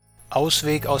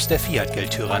Ausweg aus der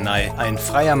Fiat-Geld-Tyrannei, ein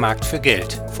freier Markt für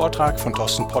Geld. Vortrag von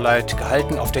Thorsten Polleit,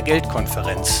 gehalten auf der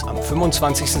Geldkonferenz am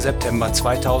 25. September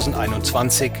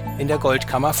 2021 in der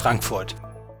Goldkammer Frankfurt.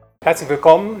 Herzlich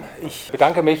willkommen. Ich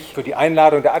bedanke mich für die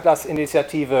Einladung der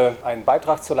Atlas-Initiative, einen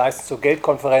Beitrag zu leisten zur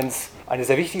Geldkonferenz. Eine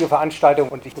sehr wichtige Veranstaltung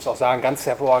und ich muss auch sagen, ganz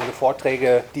hervorragende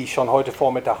Vorträge, die ich schon heute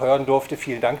Vormittag hören durfte.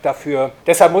 Vielen Dank dafür.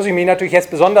 Deshalb muss ich mich natürlich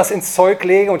jetzt besonders ins Zeug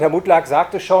legen und Herr Mutlak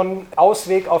sagte schon,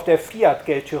 Ausweg auf der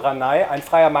Fiat-Geld-Tyrannei, ein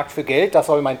freier Markt für Geld, das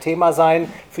soll mein Thema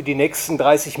sein für die nächsten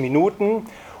 30 Minuten.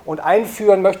 Und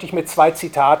einführen möchte ich mit zwei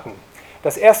Zitaten.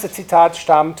 Das erste Zitat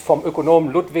stammt vom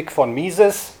Ökonomen Ludwig von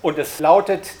Mises und es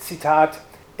lautet, Zitat,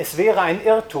 es wäre ein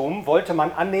Irrtum, wollte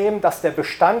man annehmen, dass der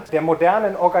Bestand der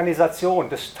modernen Organisation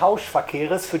des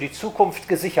Tauschverkehrs für die Zukunft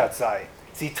gesichert sei.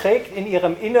 Sie trägt in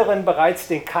ihrem Inneren bereits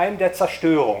den Keim der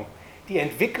Zerstörung. Die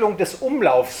Entwicklung des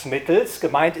Umlaufsmittels,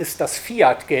 gemeint ist das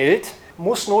Fiat-Geld,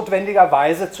 muss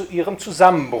notwendigerweise zu ihrem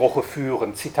Zusammenbruche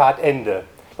führen. Zitat Ende.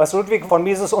 Was Ludwig von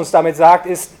Mises uns damit sagt,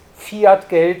 ist,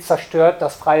 Fiat-Geld zerstört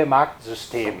das freie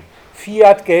Marktsystem.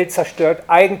 Fiat-Geld zerstört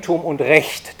Eigentum und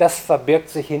Recht. Das verbirgt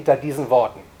sich hinter diesen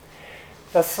Worten.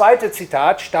 Das zweite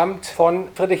Zitat stammt von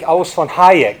Friedrich Aus von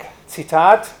Hayek.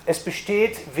 Zitat, es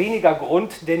besteht weniger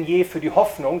Grund denn je für die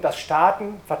Hoffnung, dass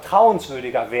Staaten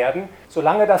vertrauenswürdiger werden,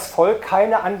 solange das Volk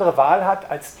keine andere Wahl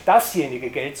hat, als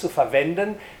dasjenige Geld zu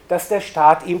verwenden, das der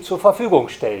Staat ihm zur Verfügung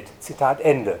stellt. Zitat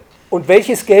Ende. Und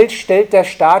welches Geld stellt der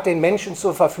Staat den Menschen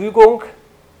zur Verfügung?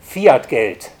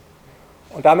 Fiat-Geld.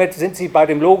 Und damit sind Sie bei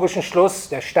dem logischen Schluss,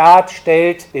 der Staat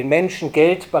stellt den Menschen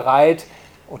Geld bereit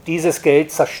und dieses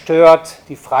Geld zerstört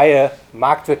die freie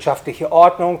marktwirtschaftliche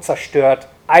Ordnung, zerstört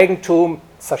Eigentum,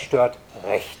 zerstört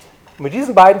Recht. Und mit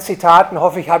diesen beiden Zitaten,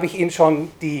 hoffe ich, habe ich Ihnen schon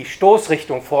die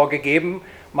Stoßrichtung vorgegeben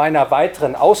meiner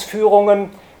weiteren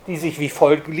Ausführungen, die sich wie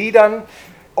folgt gliedern.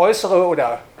 Äußere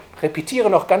oder repetiere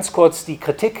noch ganz kurz die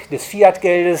Kritik des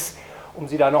Fiat-Geldes, um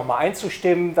Sie da nochmal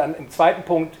einzustimmen. Dann im zweiten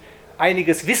Punkt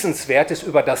einiges Wissenswertes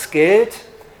über das Geld.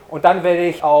 Und dann werde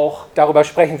ich auch darüber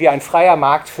sprechen, wie ein freier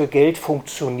Markt für Geld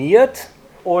funktioniert.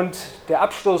 Und der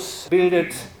Abschluss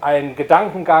bildet einen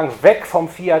Gedankengang weg vom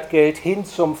Fiat-Geld hin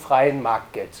zum freien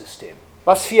Marktgeldsystem.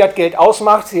 Was Fiat-Geld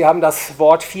ausmacht, Sie haben das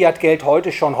Wort Fiat-Geld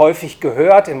heute schon häufig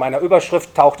gehört. In meiner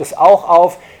Überschrift taucht es auch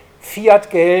auf.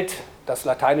 Fiat-Geld, das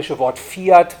lateinische Wort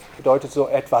Fiat, bedeutet so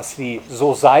etwas wie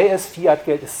so sei es.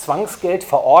 Fiat-Geld ist Zwangsgeld,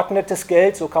 verordnetes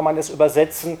Geld, so kann man es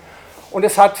übersetzen. Und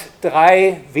es hat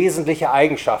drei wesentliche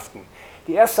Eigenschaften.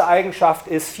 Die erste Eigenschaft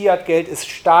ist, Fiat-Geld ist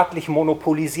staatlich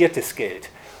monopolisiertes Geld.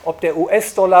 Ob der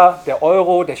US-Dollar, der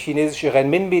Euro, der chinesische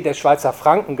Renminbi, der Schweizer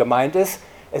Franken gemeint ist,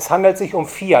 es handelt sich um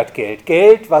Fiat-Geld.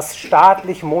 Geld, was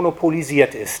staatlich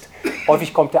monopolisiert ist.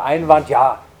 Häufig kommt der Einwand,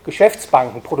 ja,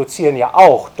 Geschäftsbanken produzieren ja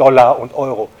auch Dollar und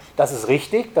Euro. Das ist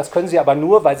richtig, das können sie aber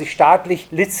nur, weil sie staatlich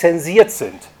lizenziert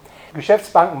sind.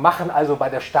 Geschäftsbanken machen also bei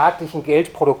der staatlichen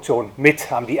Geldproduktion mit,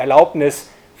 haben die Erlaubnis,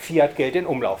 Fiat-Geld in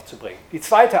Umlauf zu bringen. Die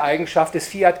zweite Eigenschaft des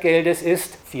Fiat-Geldes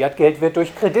ist, Fiat-Geld wird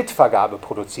durch Kreditvergabe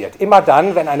produziert. Immer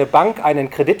dann, wenn eine Bank einen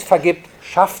Kredit vergibt,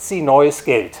 schafft sie neues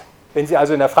Geld. Wenn Sie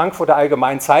also in der Frankfurter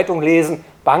Allgemeinen Zeitung lesen,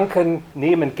 Banken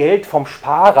nehmen Geld vom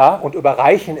Sparer und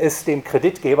überreichen es dem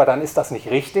Kreditgeber, dann ist das nicht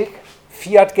richtig.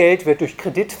 Fiat-Geld wird durch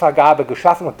Kreditvergabe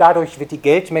geschaffen und dadurch wird die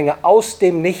Geldmenge aus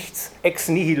dem Nichts, ex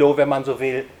nihilo, wenn man so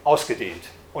will, ausgedehnt.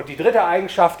 Und die dritte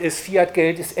Eigenschaft ist,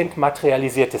 Fiat-Geld ist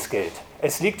entmaterialisiertes Geld.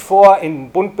 Es liegt vor in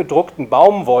bunt bedruckten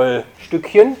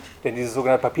Baumwollstückchen, denn dieses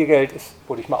sogenannte Papiergeld ist,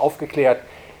 wurde ich mal aufgeklärt,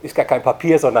 ist gar kein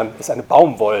Papier, sondern ist eine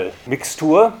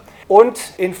Baumwollmixtur und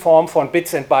in Form von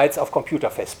Bits and Bytes auf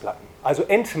Computerfestplatten. Also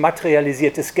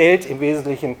entmaterialisiertes Geld, im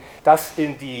Wesentlichen das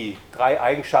sind die drei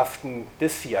Eigenschaften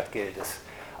des Fiat-Geldes.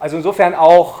 Also insofern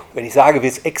auch, wenn ich sage,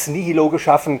 wird es ex nihilo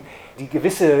geschaffen, die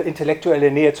gewisse intellektuelle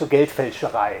Nähe zur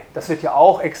Geldfälscherei. Das wird ja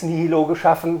auch ex nihilo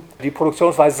geschaffen. Die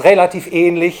Produktionsweise ist relativ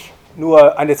ähnlich,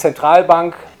 nur eine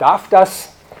Zentralbank darf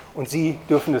das und Sie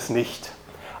dürfen es nicht.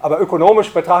 Aber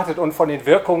ökonomisch betrachtet und von den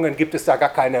Wirkungen gibt es da gar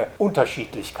keine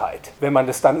Unterschiedlichkeit, wenn man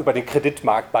das dann über den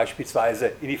Kreditmarkt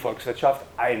beispielsweise in die Volkswirtschaft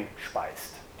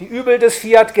einspeist. Die Übel des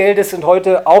Fiat-Geldes sind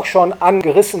heute auch schon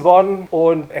angerissen worden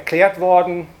und erklärt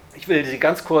worden. Ich will sie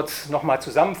ganz kurz nochmal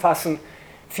zusammenfassen.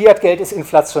 Fiat-Geld ist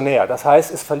inflationär, das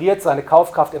heißt, es verliert seine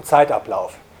Kaufkraft im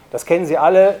Zeitablauf. Das kennen Sie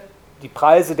alle, die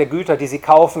Preise der Güter, die Sie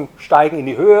kaufen, steigen in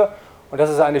die Höhe. Und das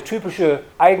ist eine typische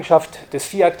Eigenschaft des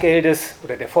Fiat-Geldes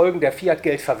oder der Folgen der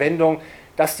Fiat-Geldverwendung,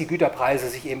 dass die Güterpreise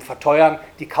sich eben verteuern,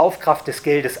 die Kaufkraft des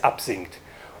Geldes absinkt.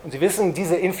 Und Sie wissen,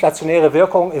 diese inflationäre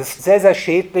Wirkung ist sehr, sehr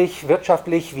schädlich,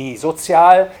 wirtschaftlich wie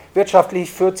sozial. Wirtschaftlich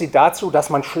führt sie dazu,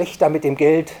 dass man schlechter mit dem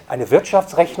Geld eine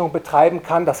Wirtschaftsrechnung betreiben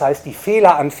kann. Das heißt, die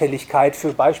Fehleranfälligkeit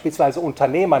für beispielsweise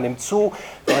Unternehmer nimmt zu.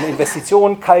 Wenn man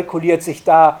Investitionen kalkuliert, sich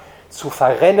da zu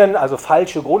verrennen, also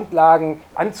falsche Grundlagen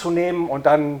anzunehmen, und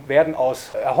dann werden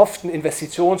aus erhofften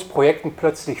Investitionsprojekten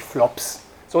plötzlich Flops.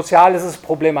 Sozial ist es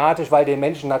problematisch, weil den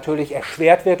Menschen natürlich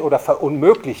erschwert wird oder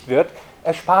verunmöglicht wird,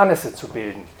 Ersparnisse zu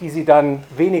bilden, die sie dann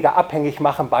weniger abhängig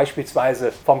machen,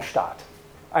 beispielsweise vom Staat.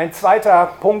 Ein zweiter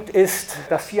Punkt ist,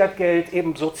 dass Fiat-Geld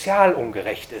eben sozial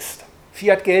ungerecht ist.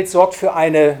 Fiat-Geld sorgt für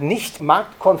eine nicht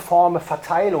marktkonforme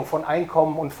Verteilung von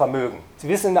Einkommen und Vermögen. Sie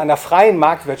wissen, in einer freien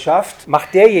Marktwirtschaft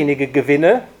macht derjenige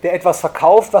Gewinne, der etwas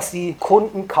verkauft, was die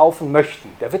Kunden kaufen möchten.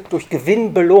 Der wird durch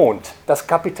Gewinn belohnt. Das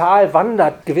Kapital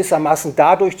wandert gewissermaßen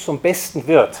dadurch zum besten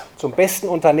Wirt, zum besten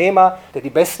Unternehmer, der die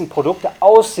besten Produkte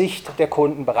aus Sicht der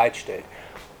Kunden bereitstellt.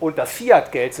 Und das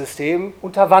Fiat-Geldsystem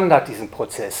unterwandert diesen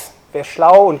Prozess. Wer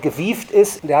schlau und gewieft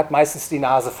ist, der hat meistens die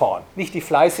Nase vorn. Nicht die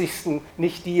Fleißigsten,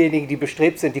 nicht diejenigen, die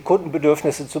bestrebt sind, die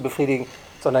Kundenbedürfnisse zu befriedigen,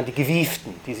 sondern die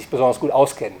Gewieften, die sich besonders gut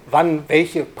auskennen. Wann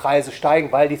welche Preise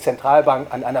steigen, weil die Zentralbank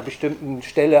an einer bestimmten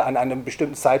Stelle, an einem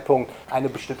bestimmten Zeitpunkt eine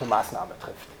bestimmte Maßnahme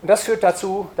trifft. Und das führt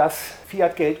dazu, dass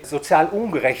Fiat-Geld sozial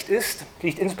ungerecht ist.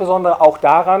 Liegt insbesondere auch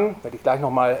daran, werde ich gleich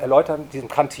nochmal erläutern, diesem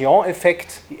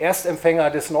Cantillon-Effekt. Die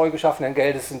Erstempfänger des neu geschaffenen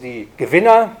Geldes sind die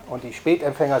Gewinner und die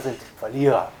Spätempfänger sind die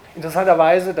Verlierer.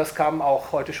 Interessanterweise, das kam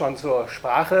auch heute schon zur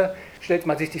Sprache, stellt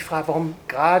man sich die Frage, warum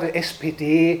gerade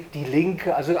SPD, die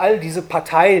Linke, also all diese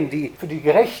Parteien, die für die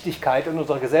Gerechtigkeit in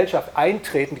unserer Gesellschaft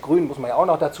eintreten, die Grünen muss man ja auch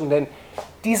noch dazu nennen,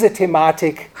 diese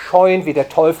Thematik scheuen wie der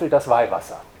Teufel das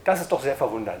Weihwasser. Das ist doch sehr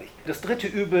verwunderlich. Das dritte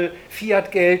Übel,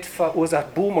 Fiat-Geld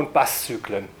verursacht Boom- und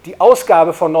Bust-Zyklen. Die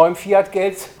Ausgabe von neuem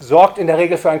Fiat-Geld sorgt in der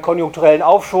Regel für einen konjunkturellen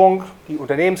Aufschwung, die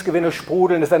Unternehmensgewinne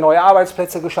sprudeln, es werden neue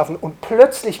Arbeitsplätze geschaffen und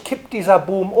plötzlich kippt dieser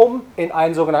Boom um in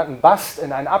einen sogenannten Bust,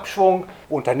 in einen Abschwung,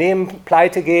 wo Unternehmen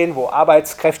pleite gehen, wo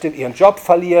Arbeitskräfte ihren Job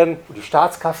verlieren, wo die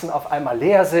Staatskassen auf einmal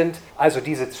leer sind. Also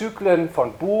diese Zyklen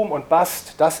von Boom und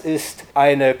Bust, das ist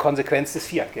eine Konsequenz des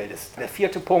Fiat-Geldes. Der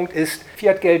vierte Punkt ist,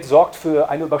 Fiat-Geld sorgt für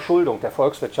eine Überschuldung der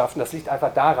Volkswirtschaften. Das liegt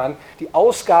einfach daran, die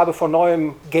Ausgabe von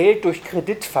neuem Geld durch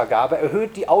Kreditvergabe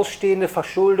erhöht die ausstehende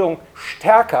Verschuldung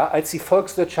stärker, als die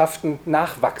Volkswirtschaften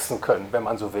nachwachsen können, wenn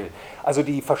man so will. Also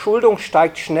die Verschuldung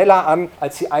steigt schneller an,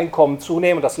 als die Einkommen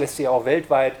zunehmen. Das lässt sich auch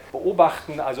weltweit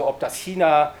beobachten. Also ob das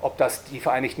China, ob das die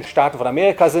Vereinigten Staaten von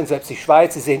Amerika sind, selbst die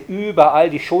Schweiz, Sie sehen überall,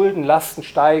 die Schuldenlasten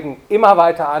steigen immer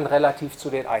weiter an relativ zu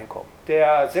den Einkommen.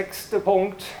 Der sechste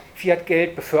Punkt,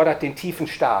 Fiat-Geld befördert den tiefen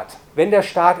Staat. Wenn der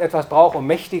Staat etwas braucht, um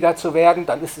mächtiger zu werden,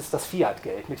 dann ist es das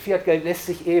Fiat-Geld. Mit Fiat-Geld lässt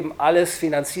sich eben alles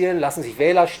finanzieren, lassen sich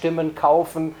Wählerstimmen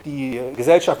kaufen, die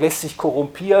Gesellschaft lässt sich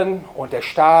korrumpieren und der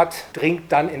Staat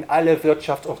dringt dann in alle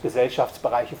Wirtschafts- und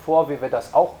Gesellschaftsbereiche vor, wie wir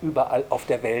das auch überall auf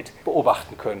der Welt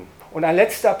beobachten können. Und ein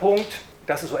letzter Punkt,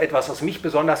 das ist so etwas, was mich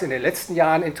besonders in den letzten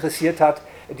Jahren interessiert hat.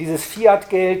 Dieses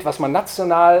Fiat-Geld, was man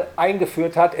national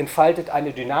eingeführt hat, entfaltet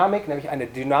eine Dynamik, nämlich eine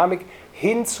Dynamik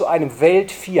hin zu einem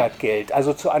Welt-Fiat-Geld,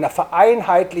 also zu einer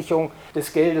Vereinheitlichung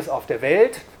des Geldes auf der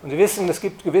Welt. Und Sie wissen, es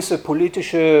gibt gewisse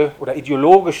politische oder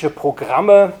ideologische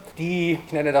Programme, die,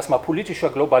 ich nenne das mal politischer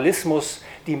Globalismus,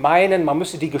 die meinen, man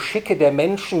müsse die Geschicke der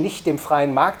Menschen nicht dem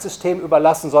freien Marktsystem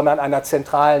überlassen, sondern einer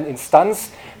zentralen Instanz,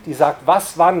 die sagt,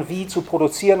 was, wann, wie zu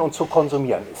produzieren und zu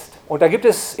konsumieren ist. Und da gibt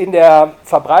es in der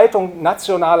Verbreitung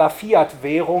nationaler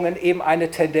Fiat-Währungen eben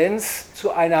eine Tendenz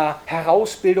zu einer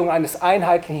Herausbildung eines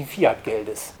einheitlichen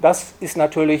Fiat-Geldes. Das ist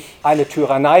natürlich eine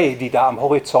Tyrannei, die da am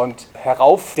Horizont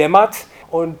heraufdämmert.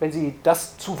 Und wenn Sie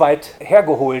das zu weit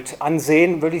hergeholt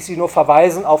ansehen, würde ich Sie nur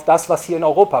verweisen auf das, was hier in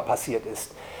Europa passiert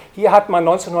ist. Hier hat man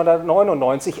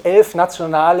 1999 11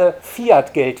 nationale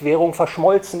Fiat-Geldwährungen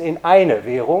verschmolzen in eine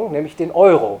Währung, nämlich den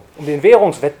Euro, um den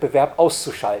Währungswettbewerb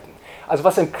auszuschalten. Also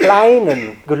was im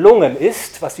Kleinen gelungen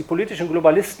ist, was die politischen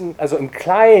Globalisten also im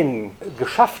Kleinen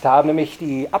geschafft haben, nämlich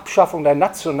die Abschaffung der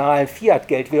nationalen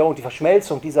Fiat-Geldwährung, die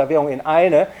Verschmelzung dieser Währung in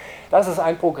eine, das ist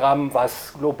ein Programm,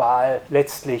 was global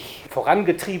letztlich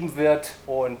vorangetrieben wird.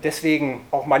 Und deswegen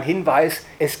auch mein Hinweis,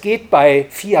 es geht bei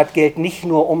Fiat-Geld nicht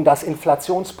nur um das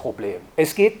Inflationsproblem.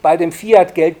 Es geht bei dem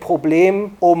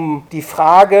Fiat-Geld-Problem um die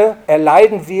Frage,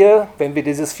 erleiden wir, wenn wir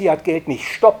dieses Fiat-Geld nicht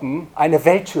stoppen, eine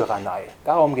Welttyrannei.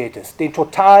 Darum geht es. Den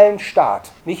totalen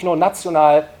Staat, nicht nur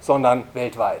national, sondern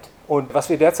weltweit. Und was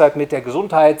wir derzeit mit der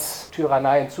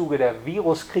Gesundheitstyrannei im Zuge der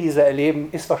Viruskrise erleben,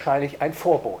 ist wahrscheinlich ein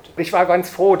Vorbote. Ich war ganz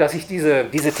froh, dass ich diese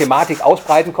Thematik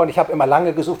ausbreiten konnte. Ich habe immer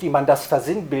lange gesucht, wie man das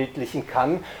versinnbildlichen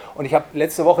kann. Und ich habe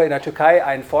letzte Woche in der Türkei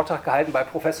einen Vortrag gehalten bei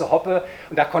Professor Hoppe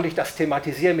und da konnte ich das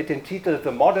thematisieren mit dem Titel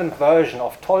The Modern Version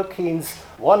of Tolkien's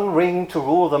One ring to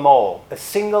rule them all. A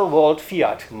single world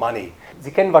fiat money.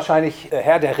 Sie kennen wahrscheinlich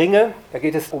Herr der Ringe. Da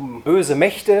geht es um böse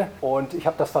Mächte und ich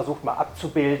habe das versucht mal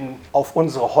abzubilden auf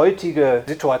unsere heutige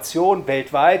Situation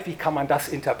weltweit. Wie kann man das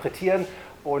interpretieren?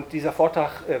 Und dieser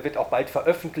Vortrag wird auch bald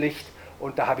veröffentlicht.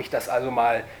 Und da habe ich das also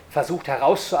mal versucht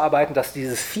herauszuarbeiten, dass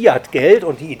dieses Fiat-Geld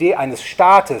und die Idee eines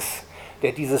Staates,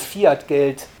 der dieses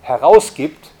Fiat-Geld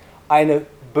herausgibt, eine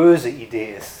böse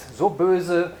Idee ist. So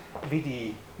böse wie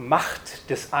die Macht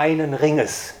des einen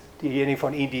Ringes. Diejenigen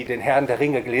von Ihnen, die den Herrn der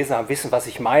Ringe gelesen haben, wissen, was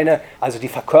ich meine. Also die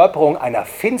Verkörperung einer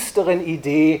finsteren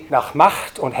Idee nach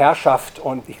Macht und Herrschaft.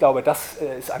 Und ich glaube, das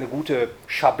ist eine gute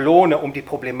Schablone, um die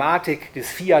Problematik des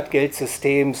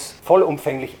Fiat-Geldsystems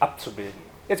vollumfänglich abzubilden.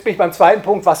 Jetzt bin ich beim zweiten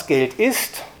Punkt, was Geld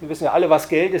ist. Wir wissen ja alle, was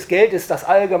Geld ist. Geld ist das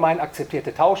allgemein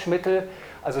akzeptierte Tauschmittel.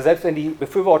 Also selbst wenn die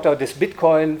Befürworter des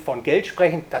Bitcoin von Geld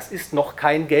sprechen, das ist noch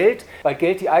kein Geld, weil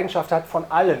Geld die Eigenschaft hat, von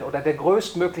allen oder der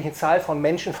größtmöglichen Zahl von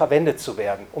Menschen verwendet zu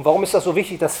werden. Und warum ist das so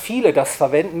wichtig, dass viele das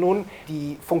verwenden? Nun,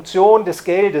 die Funktion des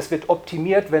Geldes wird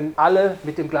optimiert, wenn alle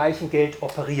mit dem gleichen Geld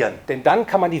operieren. Denn dann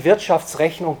kann man die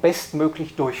Wirtschaftsrechnung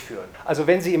bestmöglich durchführen. Also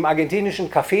wenn Sie im argentinischen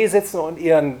Café sitzen und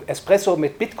Ihren Espresso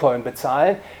mit Bitcoin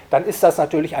bezahlen, dann ist das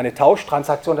natürlich eine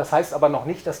Tauschtransaktion. Das heißt aber noch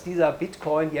nicht, dass dieser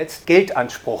Bitcoin jetzt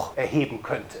Geldanspruch erheben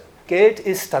könnte. Geld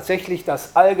ist tatsächlich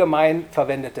das allgemein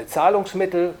verwendete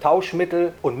Zahlungsmittel,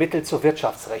 Tauschmittel und Mittel zur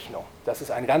Wirtschaftsrechnung. Das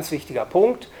ist ein ganz wichtiger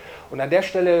Punkt. Und an der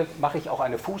Stelle mache ich auch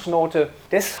eine Fußnote.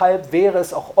 Deshalb wäre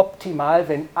es auch optimal,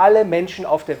 wenn alle Menschen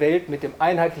auf der Welt mit dem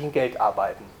einheitlichen Geld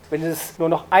arbeiten. Wenn es nur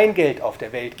noch ein Geld auf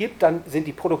der Welt gibt, dann sind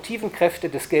die produktiven Kräfte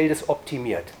des Geldes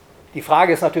optimiert. Die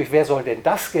Frage ist natürlich, wer soll denn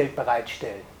das Geld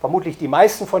bereitstellen? Vermutlich die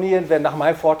meisten von Ihnen werden nach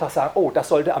meinem Vortrag sagen, oh, das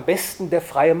sollte am besten der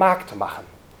freie Markt machen.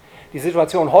 Die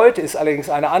Situation heute ist allerdings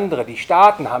eine andere. Die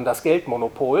Staaten haben das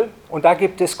Geldmonopol und da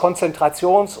gibt es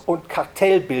Konzentrations- und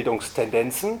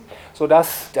Kartellbildungstendenzen,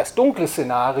 sodass das dunkle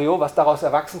Szenario, was daraus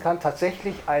erwachsen kann,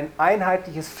 tatsächlich ein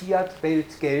einheitliches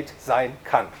Fiat-Weltgeld sein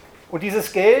kann. Und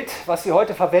dieses Geld, was Sie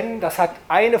heute verwenden, das hat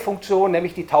eine Funktion,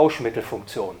 nämlich die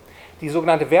Tauschmittelfunktion. Die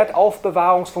sogenannte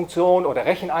Wertaufbewahrungsfunktion oder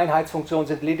Recheneinheitsfunktion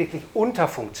sind lediglich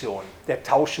Unterfunktionen der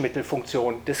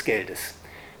Tauschmittelfunktion des Geldes.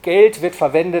 Geld wird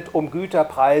verwendet, um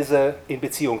Güterpreise in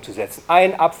Beziehung zu setzen.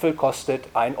 Ein Apfel kostet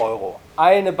 1 Euro,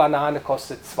 eine Banane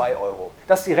kostet 2 Euro.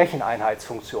 Das ist die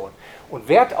Recheneinheitsfunktion. Und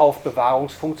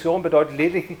Wertaufbewahrungsfunktion bedeutet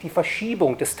lediglich die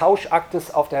Verschiebung des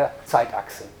Tauschaktes auf der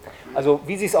Zeitachse. Also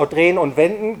wie Sie es auch drehen und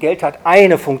wenden, Geld hat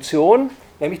eine Funktion,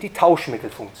 nämlich die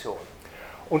Tauschmittelfunktion.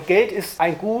 Und Geld ist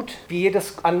ein Gut wie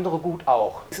jedes andere Gut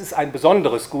auch. Es ist ein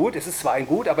besonderes Gut. Es ist zwar ein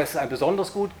Gut, aber es ist ein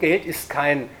besonderes Gut. Geld ist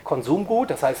kein Konsumgut,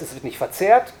 das heißt, es wird nicht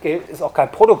verzehrt. Geld ist auch kein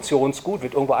Produktionsgut,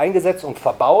 wird irgendwo eingesetzt und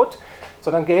verbaut,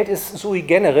 sondern Geld ist sui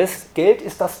generis. Geld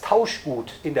ist das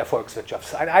Tauschgut in der Volkswirtschaft. Es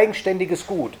ist ein eigenständiges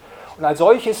Gut. Und als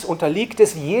solches unterliegt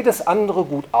es wie jedes andere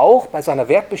Gut auch bei seiner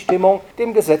Wertbestimmung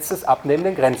dem Gesetz des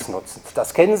abnehmenden Grenznutzens.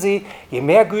 Das kennen Sie, je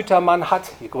mehr Güter man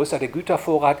hat, je größer der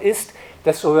Gütervorrat ist,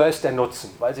 desto höher ist der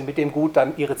Nutzen, weil Sie mit dem Gut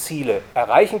dann Ihre Ziele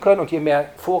erreichen können. Und je mehr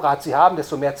Vorrat Sie haben,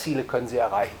 desto mehr Ziele können Sie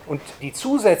erreichen. Und die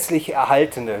zusätzlich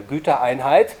erhaltene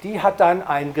Gütereinheit, die hat dann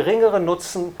einen geringeren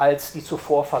Nutzen als die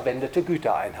zuvor verwendete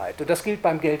Gütereinheit. Und das gilt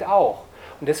beim Geld auch.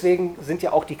 Und deswegen sind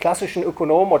ja auch die klassischen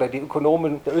Ökonomen oder die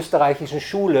Ökonomen der österreichischen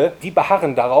Schule, die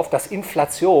beharren darauf, dass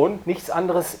Inflation nichts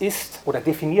anderes ist oder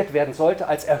definiert werden sollte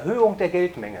als Erhöhung der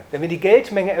Geldmenge. Denn wenn die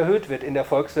Geldmenge erhöht wird in der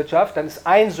Volkswirtschaft, dann ist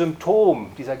ein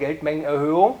Symptom dieser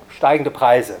Geldmengenerhöhung steigende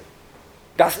Preise.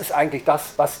 Das ist eigentlich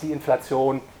das, was die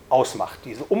Inflation ausmacht,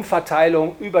 diese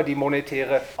Umverteilung über die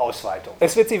monetäre Ausweitung.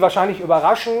 Es wird Sie wahrscheinlich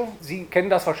überraschen, Sie kennen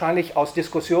das wahrscheinlich aus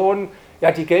Diskussionen,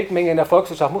 ja, die Geldmenge in der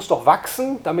Volkswirtschaft muss doch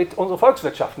wachsen, damit unsere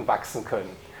Volkswirtschaften wachsen können.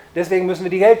 Deswegen müssen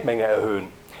wir die Geldmenge erhöhen.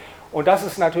 Und das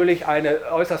ist natürlich eine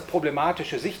äußerst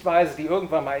problematische Sichtweise, die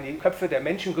irgendwann mal in die Köpfe der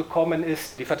Menschen gekommen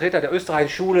ist. Die Vertreter der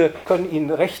österreichischen Schule können Ihnen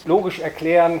recht logisch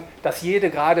erklären, dass jede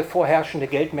gerade vorherrschende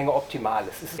Geldmenge optimal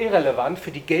ist. Es ist irrelevant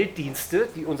für die Gelddienste,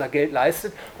 die unser Geld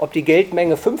leistet, ob die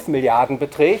Geldmenge 5 Milliarden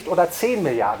beträgt oder 10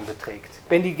 Milliarden beträgt.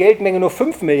 Wenn die Geldmenge nur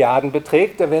 5 Milliarden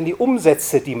beträgt, dann werden die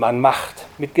Umsätze, die man macht,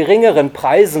 mit geringeren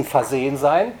Preisen versehen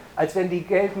sein, als wenn die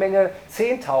Geldmenge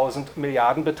 10.000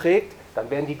 Milliarden beträgt. Dann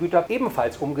werden die Güter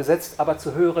ebenfalls umgesetzt, aber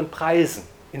zu höheren Preisen.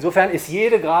 Insofern ist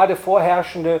jede gerade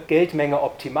vorherrschende Geldmenge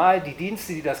optimal. Die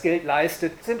Dienste, die das Geld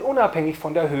leistet, sind unabhängig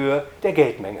von der Höhe der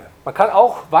Geldmenge. Man kann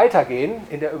auch weitergehen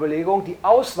in der Überlegung, die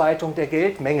Ausweitung der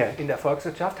Geldmenge in der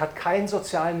Volkswirtschaft hat keinen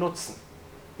sozialen Nutzen.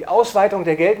 Die Ausweitung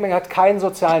der Geldmenge hat keinen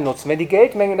sozialen Nutzen. Wenn die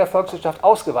Geldmenge in der Volkswirtschaft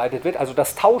ausgeweitet wird, also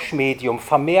das Tauschmedium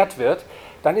vermehrt wird,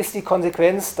 dann ist die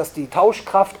Konsequenz, dass die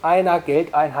Tauschkraft einer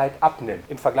Geldeinheit abnimmt,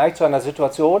 im Vergleich zu einer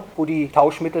Situation, wo die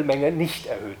Tauschmittelmenge nicht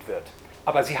erhöht wird.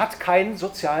 aber sie hat keinen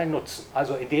sozialen Nutzen.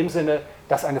 Also in dem Sinne,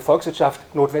 dass eine Volkswirtschaft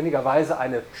notwendigerweise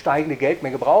eine steigende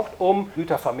Geldmenge braucht, um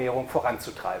Gütervermehrung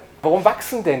voranzutreiben. Warum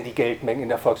wachsen denn die Geldmengen in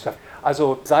der Volkswirtschaft?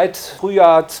 Also seit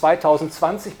Frühjahr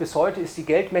 2020 bis heute ist die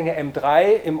Geldmenge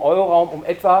M3 im Euroraum um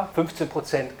etwa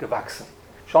 15% gewachsen.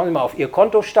 Schauen Sie mal auf Ihr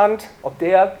Kontostand, ob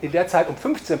der in der Zeit um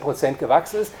 15%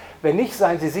 gewachsen ist. Wenn nicht,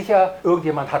 seien Sie sicher,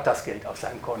 irgendjemand hat das Geld auf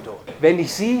seinem Konto. Wenn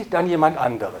nicht Sie, dann jemand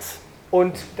anderes.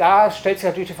 Und da stellt sich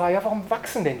natürlich die Frage, ja, warum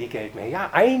wachsen denn die Geldmengen? Ja,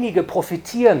 einige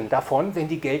profitieren davon, wenn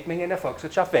die Geldmenge in der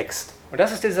Volkswirtschaft wächst. Und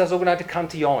das ist dieser sogenannte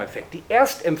Cantillon-Effekt. Die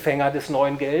Erstempfänger des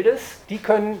neuen Geldes, die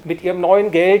können mit ihrem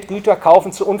neuen Geld Güter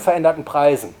kaufen zu unveränderten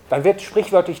Preisen. Dann wird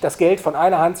sprichwörtlich das Geld von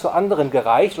einer Hand zur anderen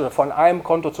gereicht oder von einem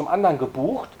Konto zum anderen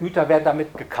gebucht. Güter werden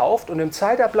damit gekauft und im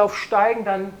Zeitablauf steigen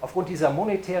dann aufgrund dieser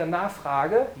monetären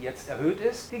Nachfrage, die jetzt erhöht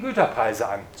ist, die Güterpreise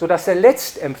an. Sodass der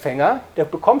Letztempfänger, der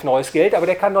bekommt neues Geld, aber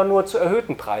der kann doch nur zu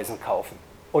erhöhten Preisen kaufen.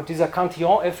 Und dieser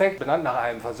Cantillon-Effekt, benannt nach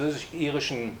einem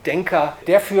französisch-irischen Denker,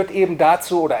 der führt eben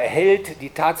dazu oder erhält die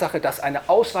Tatsache, dass eine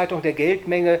Ausweitung der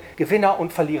Geldmenge Gewinner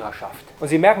und Verlierer schafft. Und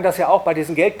Sie merken das ja auch bei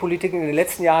diesen Geldpolitiken in den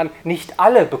letzten Jahren, nicht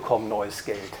alle bekommen neues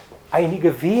Geld.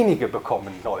 Einige wenige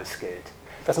bekommen neues Geld.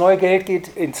 Das neue Geld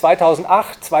geht in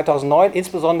 2008, 2009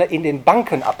 insbesondere in den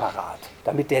Bankenapparat,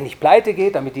 damit der nicht pleite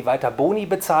geht, damit die weiter Boni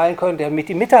bezahlen können, damit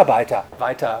die Mitarbeiter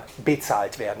weiter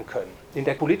bezahlt werden können. In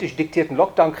der politisch diktierten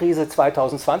Lockdown-Krise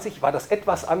 2020 war das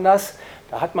etwas anders.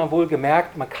 Da hat man wohl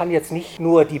gemerkt, man kann jetzt nicht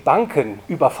nur die Banken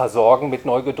überversorgen mit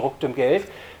neu gedrucktem Geld.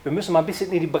 Wir müssen mal ein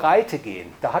bisschen in die Breite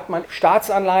gehen. Da hat man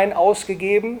Staatsanleihen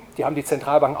ausgegeben, die haben die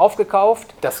Zentralbanken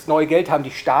aufgekauft. Das neue Geld haben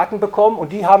die Staaten bekommen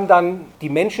und die haben dann die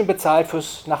Menschen bezahlt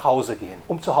fürs Nachhausegehen,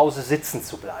 um zu Hause sitzen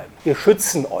zu bleiben. Wir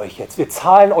schützen euch jetzt, wir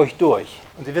zahlen euch durch.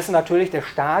 Und Sie wissen natürlich, der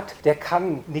Staat, der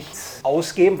kann nichts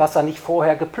ausgeben, was er nicht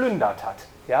vorher geplündert hat.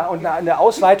 Ja, und eine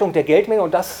Ausweitung der Geldmenge,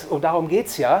 und darum geht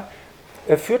es ja,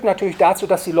 führt natürlich dazu,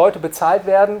 dass die Leute bezahlt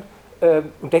werden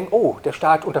und denken, oh, der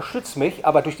Staat unterstützt mich,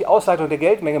 aber durch die Ausweitung der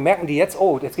Geldmenge merken die jetzt,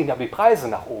 oh, jetzt gehen ja die Preise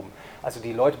nach oben. Also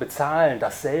die Leute bezahlen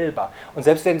das selber. Und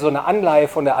selbst wenn so eine Anleihe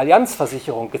von der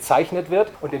Allianzversicherung gezeichnet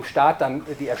wird und dem Staat dann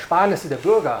die Ersparnisse der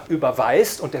Bürger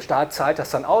überweist und der Staat zahlt das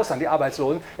dann aus an die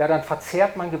Arbeitslosen, ja, dann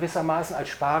verzehrt man gewissermaßen als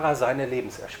Sparer seine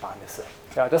Lebensersparnisse.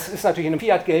 Ja, das ist natürlich in einem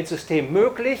Fiat-Geldsystem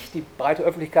möglich. Die breite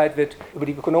Öffentlichkeit wird über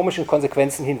die ökonomischen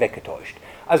Konsequenzen hinweggetäuscht.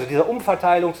 Also dieser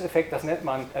Umverteilungseffekt, das nennt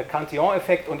man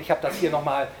Cantillon-Effekt und ich habe das hier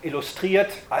nochmal illustriert.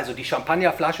 Also die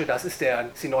Champagnerflasche, das ist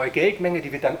die neue Geldmenge,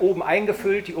 die wird dann oben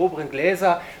eingefüllt, die oberen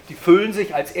Gläser, die füllen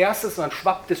sich als erstes und dann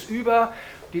schwappt es über.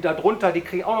 Die da drunter, die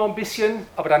kriegen auch noch ein bisschen,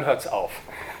 aber dann hört es auf.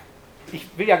 Ich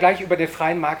will ja gleich über den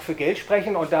freien Markt für Geld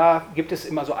sprechen und da gibt es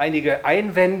immer so einige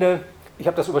Einwände. Ich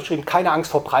habe das überschrieben, keine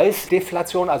Angst vor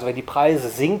Preisdeflation, also wenn die Preise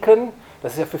sinken,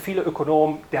 das ist ja für viele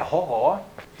Ökonomen der Horror.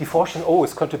 Die vorstellen, oh,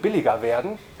 es könnte billiger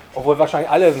werden, obwohl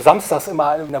wahrscheinlich alle samstags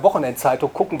immer in der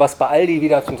Wochenendzeitung gucken, was bei Aldi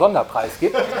wieder zum Sonderpreis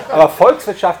gibt. Aber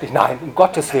volkswirtschaftlich, nein, um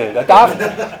Gottes Willen,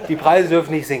 die Preise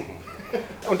dürfen nicht sinken.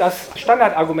 Und das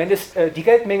Standardargument ist, die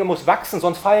Geldmenge muss wachsen,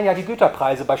 sonst fallen ja die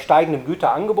Güterpreise bei steigendem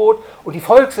Güterangebot und die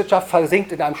Volkswirtschaft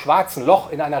versinkt in einem schwarzen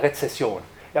Loch, in einer Rezession.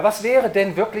 Ja, was wäre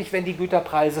denn wirklich, wenn die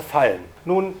Güterpreise fallen?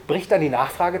 Nun bricht dann die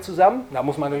Nachfrage zusammen. Da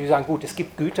muss man natürlich sagen, gut, es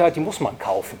gibt Güter, die muss man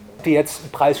kaufen. Die jetzt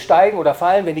im Preis steigen oder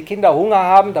fallen, wenn die Kinder Hunger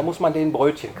haben, dann muss man denen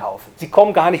Brötchen kaufen. Sie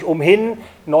kommen gar nicht umhin, ein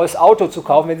neues Auto zu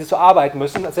kaufen, wenn sie zur Arbeit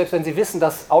müssen. Selbst wenn sie wissen,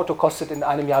 das Auto kostet in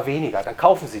einem Jahr weniger, dann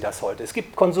kaufen sie das heute. Es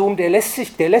gibt Konsum, der lässt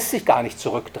sich gar nicht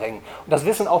zurückdrängen. Und das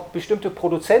wissen auch bestimmte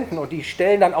Produzenten und die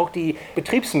stellen dann auch die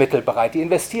Betriebsmittel bereit, die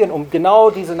investieren, um genau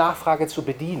diese Nachfrage zu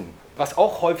bedienen. Was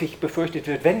auch häufig befürchtet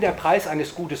wird, wenn der Preis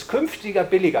eines Gutes künftiger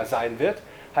billiger sein wird,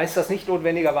 heißt das nicht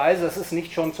notwendigerweise, dass es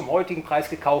nicht schon zum heutigen Preis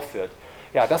gekauft wird.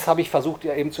 Ja, das habe ich versucht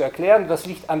ja eben zu erklären. Das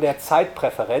liegt an der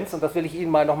Zeitpräferenz und das will ich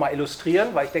Ihnen mal nochmal illustrieren,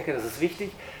 weil ich denke, das ist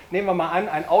wichtig. Nehmen wir mal an,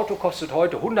 ein Auto kostet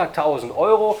heute 100.000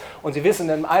 Euro und Sie wissen,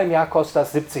 in einem Jahr kostet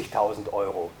das 70.000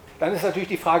 Euro. Dann ist natürlich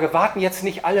die Frage, warten jetzt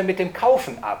nicht alle mit dem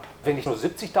Kaufen ab? Wenn ich nur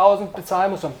 70.000 bezahlen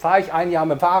muss, dann fahre ich ein Jahr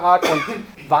mit dem Fahrrad und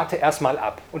warte erstmal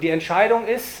ab. Und die Entscheidung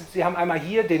ist, Sie haben einmal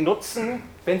hier den Nutzen,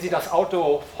 wenn Sie das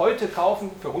Auto heute kaufen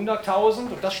für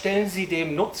 100.000 und das stellen Sie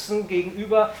dem Nutzen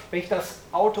gegenüber, wenn ich das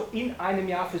Auto in einem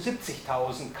Jahr für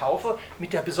 70.000 kaufe,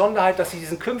 mit der Besonderheit, dass Sie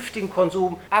diesen künftigen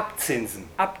Konsum abzinsen,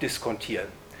 abdiskontieren.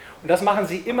 Und das machen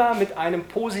Sie immer mit einem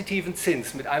positiven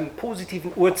Zins, mit einem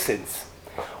positiven Urzins.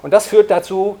 Und das führt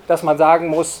dazu, dass man sagen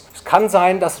muss, es kann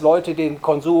sein, dass Leute den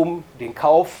Konsum, den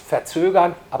Kauf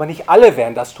verzögern, aber nicht alle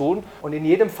werden das tun. Und in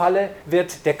jedem Falle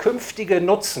wird der künftige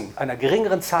Nutzen einer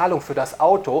geringeren Zahlung für das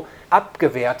Auto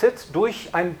abgewertet durch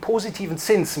einen positiven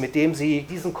Zins, mit dem Sie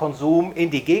diesen Konsum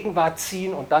in die Gegenwart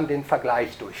ziehen und dann den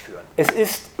Vergleich durchführen. Es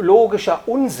ist logischer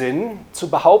Unsinn zu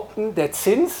behaupten, der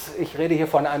Zins, ich rede hier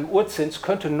von einem Urzins,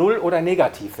 könnte null oder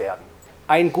negativ werden.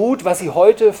 Ein Gut, was Sie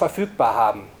heute verfügbar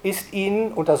haben, ist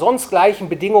Ihnen unter sonst gleichen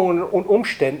Bedingungen und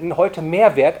Umständen heute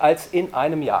mehr wert als in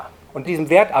einem Jahr. Und diesen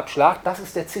Wertabschlag, das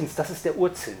ist der Zins, das ist der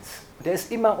Urzins. Der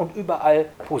ist immer und überall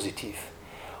positiv.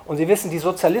 Und Sie wissen, die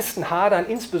Sozialisten hadern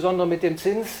insbesondere mit dem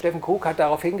Zins. Steffen Krug hat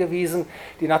darauf hingewiesen,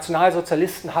 die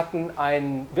Nationalsozialisten hatten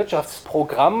ein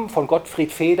Wirtschaftsprogramm von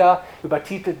Gottfried Feder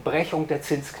übertitelt Brechung der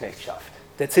Zinsknechtschaft.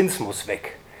 Der Zins muss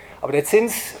weg. Aber der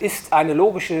Zins ist eine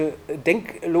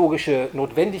denklogische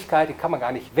Notwendigkeit, die kann man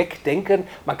gar nicht wegdenken.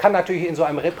 Man kann natürlich in so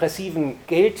einem repressiven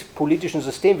geldpolitischen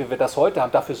System, wie wir das heute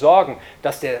haben, dafür sorgen,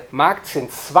 dass der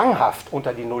Marktzins zwanghaft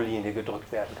unter die Nulllinie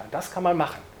gedrückt werden kann. Das kann man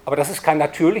machen. Aber das ist kein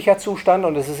natürlicher Zustand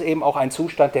und es ist eben auch ein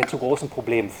Zustand, der zu großen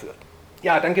Problemen führt.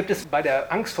 Ja, dann gibt es bei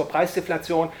der Angst vor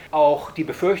Preisdeflation auch die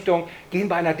Befürchtung, gehen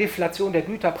bei einer Deflation der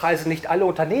Güterpreise nicht alle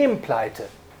Unternehmen pleite?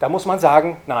 Da muss man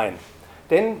sagen, nein.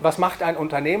 Denn was macht ein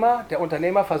Unternehmer? Der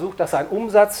Unternehmer versucht, dass sein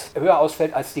Umsatz höher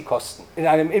ausfällt als die Kosten. In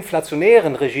einem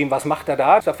inflationären Regime, was macht er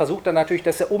da? Da versucht er natürlich,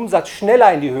 dass der Umsatz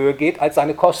schneller in die Höhe geht als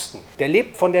seine Kosten. Der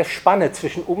lebt von der Spanne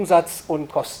zwischen Umsatz und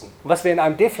Kosten. Und was wir in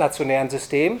einem deflationären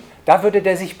System, da würde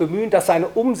der sich bemühen, dass seine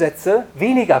Umsätze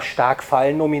weniger stark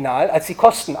fallen nominal, als die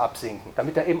Kosten absinken,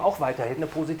 damit er eben auch weiterhin eine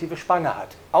positive Spanne hat.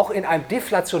 Auch in einem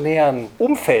deflationären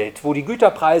Umfeld, wo die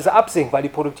Güterpreise absinken, weil die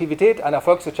Produktivität einer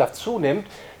Volkswirtschaft zunimmt,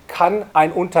 kann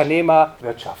ein Unternehmer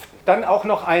wirtschaften. Dann auch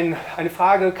noch eine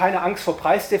Frage, keine Angst vor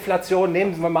Preisdeflation.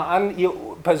 Nehmen wir mal an, Ihr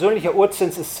persönlicher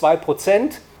Urzins ist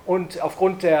 2% und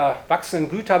aufgrund der wachsenden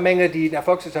Gütermenge, die in der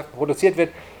Volkswirtschaft produziert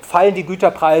wird, fallen die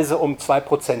Güterpreise um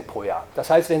 2% pro Jahr. Das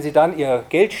heißt, wenn Sie dann Ihr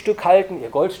Geldstück halten, Ihr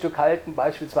Goldstück halten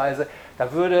beispielsweise,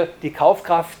 dann würde die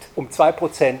Kaufkraft um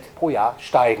 2% pro Jahr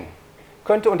steigen.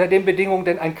 Könnte unter den Bedingungen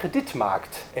denn ein Kreditmarkt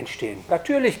entstehen?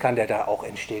 Natürlich kann der da auch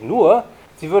entstehen, nur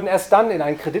Sie würden erst dann in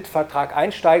einen Kreditvertrag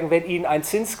einsteigen, wenn Ihnen ein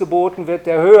Zins geboten wird,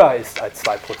 der höher ist als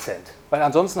 2%. Weil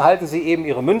ansonsten halten Sie eben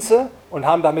Ihre Münze und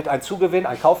haben damit einen Zugewinn,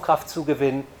 einen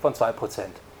Kaufkraftzugewinn von 2%.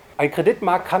 Ein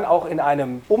Kreditmarkt kann auch in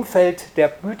einem Umfeld der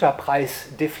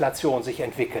Güterpreisdeflation sich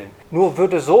entwickeln. Nur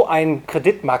würde so ein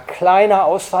Kreditmarkt kleiner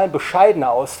ausfallen,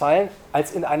 bescheidener ausfallen,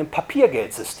 als in einem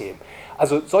Papiergeldsystem.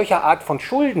 Also solcher Art von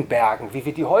Schuldenbergen, wie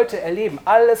wir die heute erleben,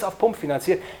 alles auf Pump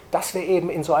finanziert, das wäre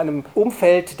eben in so einem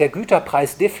Umfeld der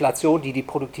Güterpreisdeflation, die die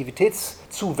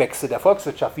Produktivitätszuwächse der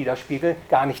Volkswirtschaft widerspiegeln,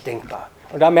 gar nicht denkbar.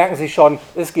 Und da merken Sie schon,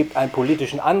 es gibt einen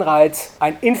politischen Anreiz,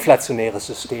 ein inflationäres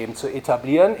System zu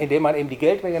etablieren, in dem man eben die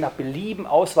Geldmenge nach Belieben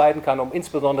ausweiten kann, um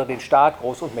insbesondere den Staat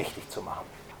groß und mächtig zu machen.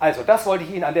 Also das wollte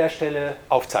ich Ihnen an der Stelle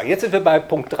aufzeigen. Jetzt sind wir bei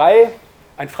Punkt 3.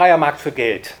 Ein freier Markt für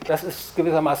Geld. Das ist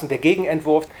gewissermaßen der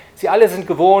Gegenentwurf. Sie alle sind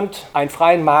gewohnt, einen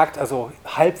freien Markt, also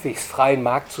halbwegs freien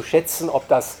Markt zu schätzen, ob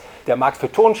das der Markt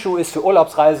für Turnschuhe ist, für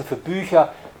Urlaubsreisen, für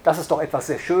Bücher. Das ist doch etwas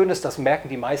sehr Schönes, das merken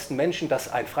die meisten Menschen,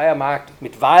 dass ein freier Markt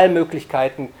mit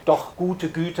Wahlmöglichkeiten doch gute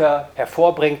Güter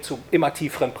hervorbringt zu immer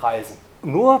tieferen Preisen.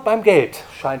 Nur beim Geld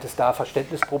scheint es da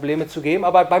Verständnisprobleme zu geben,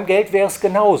 aber beim Geld wäre es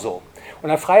genauso. Und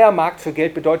ein freier Markt für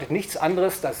Geld bedeutet nichts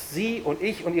anderes, dass Sie und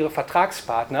ich und Ihre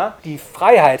Vertragspartner die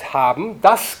Freiheit haben,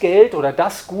 das Geld oder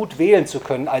das Gut wählen zu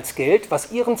können als Geld,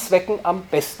 was Ihren Zwecken am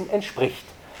besten entspricht.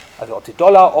 Also ob Sie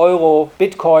Dollar, Euro,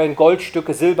 Bitcoin,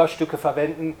 Goldstücke, Silberstücke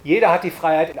verwenden. Jeder hat die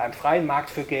Freiheit, in einem freien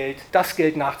Markt für Geld das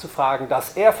Geld nachzufragen,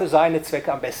 das er für seine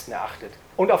Zwecke am besten erachtet.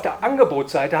 Und auf der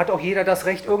Angebotsseite hat auch jeder das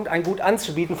Recht, irgendein Gut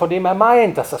anzubieten, von dem er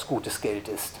meint, dass das gutes Geld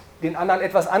ist. Den anderen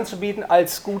etwas anzubieten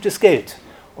als gutes Geld.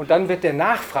 Und dann wird der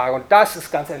Nachfrage, und das ist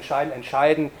ganz entscheidend,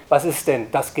 entscheiden, was ist denn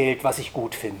das Geld, was ich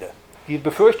gut finde. Die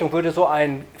Befürchtung, würde so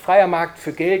ein freier Markt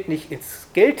für Geld nicht ins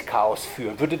Geldchaos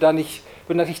führen, würden da nicht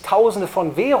Tausende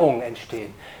von Währungen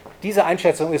entstehen. Diese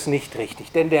Einschätzung ist nicht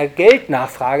richtig, denn der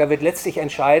Geldnachfrager wird letztlich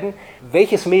entscheiden,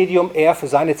 welches Medium er für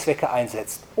seine Zwecke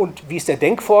einsetzt. Und wie ist der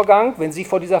Denkvorgang, wenn Sie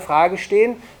vor dieser Frage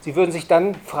stehen? Sie würden sich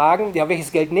dann fragen, ja,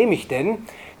 welches Geld nehme ich denn?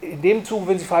 In dem Zuge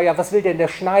würden Sie fragen, ja, was will denn der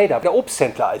Schneider, der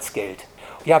Obsthändler als Geld?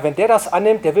 Ja, wenn der das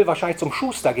annimmt, der will wahrscheinlich zum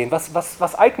Schuster gehen.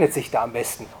 Was eignet sich da am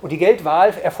besten? Und die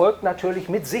Geldwahl erfolgt natürlich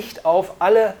mit Sicht auf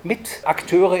alle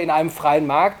Mitakteure in einem freien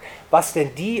Markt, was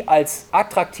denn die als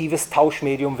attraktives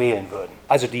Tauschmedium wählen würden.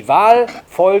 Also die Wahl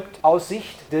folgt aus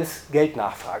Sicht des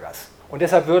Geldnachfragers. Und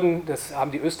deshalb das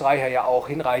haben die Österreicher ja auch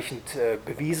hinreichend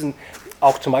bewiesen,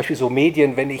 auch zum Beispiel so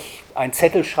Medien, wenn ich einen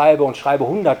Zettel schreibe und schreibe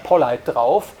 100 Polleit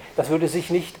drauf, das würde sich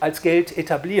nicht als Geld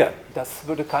etablieren. Das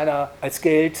würde keiner als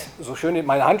Geld, so schön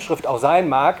meine Handschrift auch sein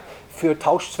mag, für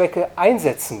Tauschzwecke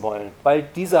einsetzen wollen, weil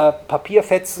dieser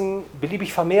Papierfetzen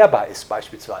beliebig vermehrbar ist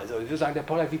beispielsweise. Also wir sagen, der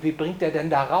Pollard, wie bringt der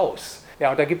denn da raus? Ja,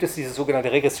 und da gibt es dieses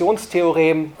sogenannte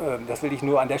Regressionstheorem, das will ich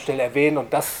nur an der Stelle erwähnen,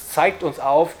 und das zeigt uns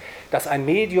auf, dass ein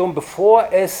Medium, bevor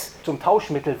es zum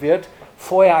Tauschmittel wird,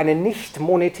 vorher eine nicht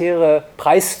monetäre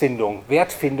Preisfindung,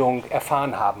 Wertfindung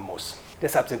erfahren haben muss.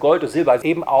 Deshalb sind Gold und Silber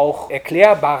eben auch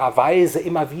erklärbarerweise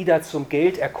immer wieder zum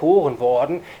Geld erkoren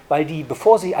worden, weil die,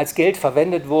 bevor sie als Geld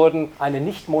verwendet wurden, eine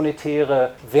nicht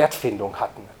monetäre Wertfindung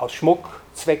hatten, aus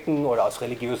Schmuckzwecken oder aus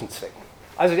religiösen Zwecken.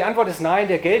 Also die Antwort ist nein,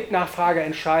 der Geldnachfrager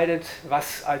entscheidet,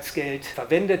 was als Geld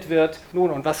verwendet wird. Nun,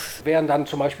 und was wären dann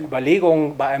zum Beispiel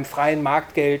Überlegungen bei einem freien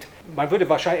Marktgeld? Man würde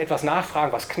wahrscheinlich etwas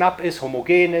nachfragen, was knapp ist,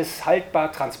 homogen ist,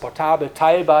 haltbar, transportabel,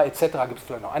 teilbar etc. Gibt es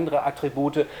vielleicht noch andere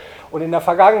Attribute. Und in der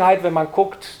Vergangenheit, wenn man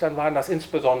guckt, dann waren das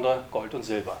insbesondere Gold und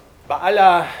Silber. Bei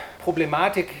aller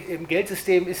Problematik im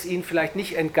Geldsystem ist Ihnen vielleicht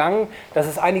nicht entgangen, dass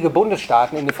es einige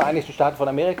Bundesstaaten in den Vereinigten Staaten von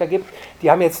Amerika gibt, die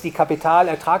haben jetzt die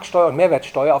Kapitalertragssteuer und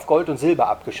Mehrwertsteuer auf Gold und Silber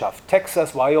abgeschafft.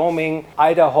 Texas, Wyoming,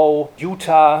 Idaho,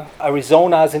 Utah,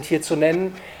 Arizona sind hier zu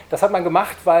nennen. Das hat man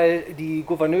gemacht, weil die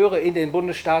Gouverneure in den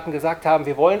Bundesstaaten gesagt haben,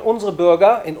 wir wollen unsere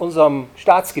Bürger in unserem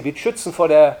Staatsgebiet schützen vor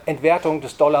der Entwertung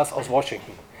des Dollars aus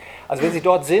Washington. Also wenn Sie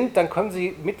dort sind, dann können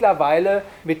Sie mittlerweile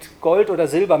mit Gold- oder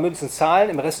Silbermünzen zahlen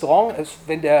im Restaurant,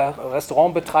 wenn der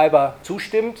Restaurantbetreiber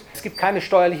zustimmt. Es gibt keine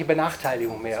steuerliche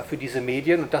Benachteiligung mehr für diese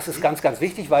Medien und das ist ganz, ganz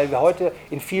wichtig, weil wir heute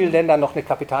in vielen Ländern noch eine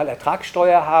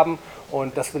Kapitalertragssteuer haben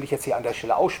und das will ich jetzt hier an der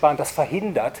Stelle aussparen. Das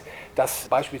verhindert, dass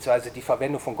beispielsweise die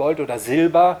Verwendung von Gold oder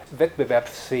Silber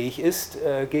wettbewerbsfähig ist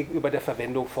gegenüber der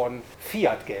Verwendung von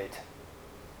Fiat-Geld.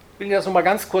 Ich will Ihnen das noch mal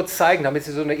ganz kurz zeigen, damit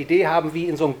Sie so eine Idee haben, wie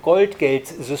in so einem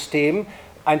Goldgeldsystem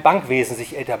ein Bankwesen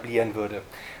sich etablieren würde.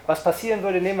 Was passieren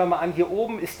würde, nehmen wir mal an, hier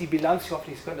oben ist die Bilanz, ich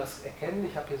hoffe, Sie können das erkennen,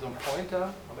 ich habe hier so einen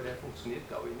Pointer, aber der funktioniert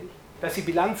glaube ich nicht. Das ist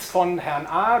die Bilanz von Herrn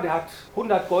A, der hat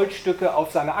 100 Goldstücke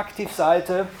auf seiner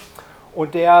Aktivseite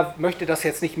und der möchte das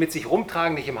jetzt nicht mit sich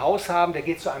rumtragen, nicht im Haus haben, der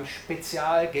geht zu einem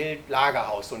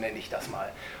Spezialgeldlagerhaus, so nenne ich das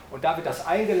mal. Und da wird das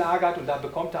eingelagert und da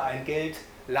bekommt er einen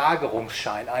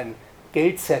Geldlagerungsschein, einen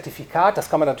Geldzertifikat, das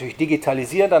kann man natürlich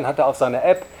digitalisieren, dann hat er auf seiner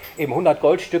App eben 100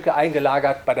 Goldstücke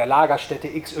eingelagert bei der Lagerstätte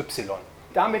XY.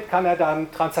 Damit kann er dann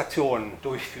Transaktionen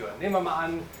durchführen. Nehmen wir mal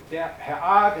an, der Herr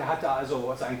A, der hat da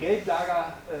also seinen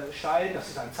Geldlagerschein, das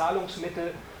ist ein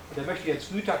Zahlungsmittel, und der möchte jetzt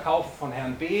Güter kaufen von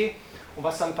Herrn B. Und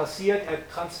was dann passiert, er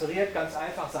transferiert ganz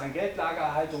einfach seinen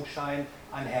Geldlagerhaltungsschein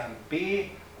an Herrn B.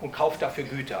 und kauft dafür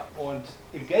Güter. Und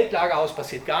im Geldlagerhaus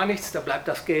passiert gar nichts, da bleibt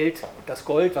das Geld, das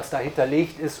Gold, was da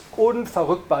hinterlegt ist,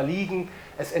 unverrückbar liegen.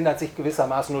 Es ändert sich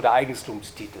gewissermaßen nur der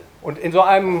Eigentumstitel. Und in so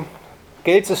einem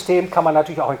Geldsystem kann man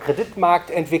natürlich auch einen Kreditmarkt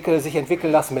sich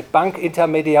entwickeln lassen mit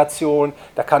Bankintermediation.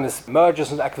 Da kann es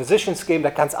Mergers und Acquisitions geben,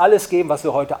 da kann es alles geben, was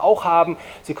wir heute auch haben.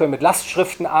 Sie können mit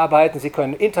Lastschriften arbeiten, Sie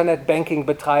können Internetbanking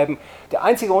betreiben. Der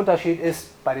einzige Unterschied ist,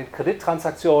 bei den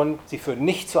Kredittransaktionen, sie führen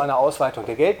nicht zu einer Ausweitung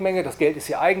der Geldmenge. Das Geld ist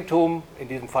Ihr Eigentum. In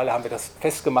diesem Fall haben wir das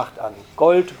festgemacht an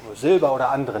Gold, Silber oder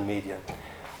anderen Medien.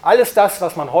 Alles das,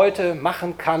 was man heute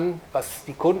machen kann, was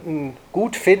die Kunden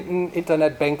gut finden,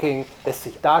 Internetbanking, lässt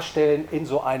sich darstellen in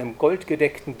so einem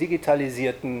goldgedeckten,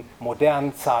 digitalisierten,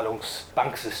 modernen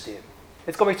Zahlungsbanksystem.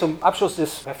 Jetzt komme ich zum Abschluss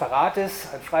des Referates,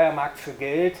 ein freier Markt für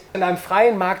Geld. In einem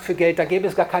freien Markt für Geld, da gäbe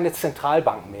es gar keine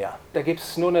Zentralbank mehr. Da gibt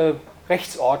es nur eine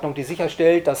Rechtsordnung, die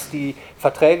sicherstellt, dass die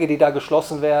Verträge, die da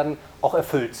geschlossen werden, auch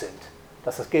erfüllt sind.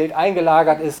 Dass das Geld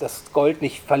eingelagert ist, dass Gold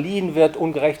nicht verliehen wird,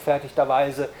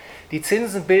 ungerechtfertigterweise. Die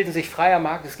Zinsen bilden sich freier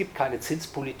Markt, es gibt keine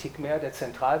Zinspolitik mehr der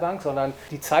Zentralbank, sondern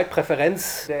die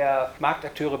Zeitpräferenz der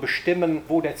Marktakteure bestimmen,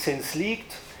 wo der Zins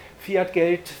liegt.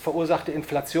 Fiat-Geld verursachte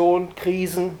Inflation,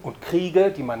 Krisen und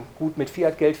Kriege, die man gut mit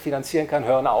Fiat-Geld finanzieren kann,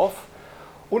 hören auf.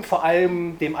 Und vor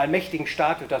allem dem allmächtigen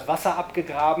Staat wird das Wasser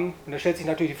abgegraben. Und da stellt sich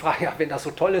natürlich die Frage, ja, wenn das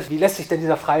so toll ist, wie lässt sich denn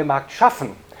dieser freie Markt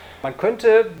schaffen? Man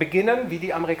könnte beginnen, wie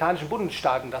die amerikanischen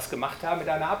Bundesstaaten das gemacht haben, mit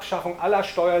einer Abschaffung aller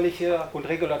steuerlicher und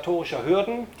regulatorischer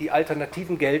Hürden, die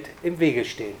alternativen Geld im Wege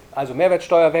stehen. Also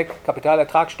Mehrwertsteuer weg,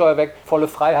 Kapitalertragssteuer weg, volle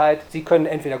Freiheit. Sie können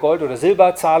entweder Gold- oder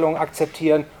Silberzahlungen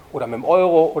akzeptieren oder mit dem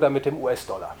Euro oder mit dem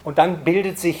US-Dollar. Und dann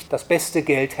bildet sich das beste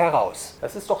Geld heraus.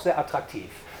 Das ist doch sehr attraktiv.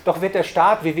 Doch wird der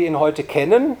Staat, wie wir ihn heute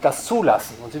kennen, das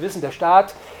zulassen. Und Sie wissen, der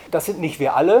Staat, das sind nicht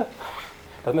wir alle.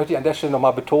 Das möchte ich an der Stelle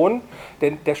nochmal betonen,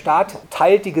 denn der Staat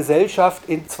teilt die Gesellschaft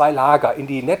in zwei Lager, in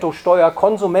die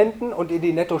Nettosteuerkonsumenten und in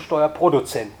die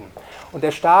Nettosteuerproduzenten. Und der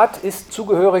Staat ist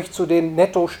zugehörig zu den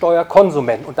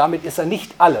Nettosteuerkonsumenten und damit ist er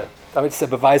nicht alle. Damit ist der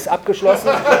Beweis abgeschlossen.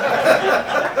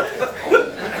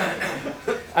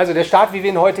 Also der Staat, wie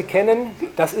wir ihn heute kennen,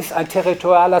 das ist ein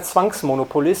territorialer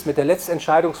Zwangsmonopolist mit der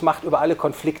Letztentscheidungsmacht über alle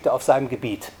Konflikte auf seinem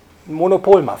Gebiet.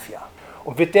 Monopolmafia.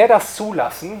 Und wird der das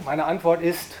zulassen? Meine Antwort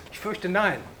ist, ich fürchte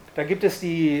nein. Da gibt es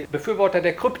die Befürworter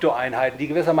der Kryptoeinheiten, die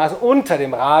gewissermaßen unter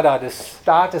dem Radar des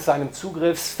Staates, seinem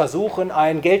Zugriffs, versuchen,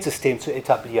 ein Geldsystem zu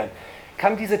etablieren.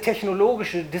 Kann diese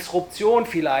technologische Disruption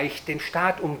vielleicht den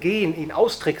Staat umgehen, ihn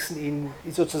austricksen, ihn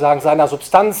sozusagen seiner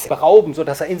Substanz berauben,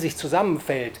 sodass er in sich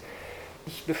zusammenfällt?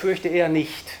 Ich befürchte eher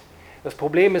nicht. Das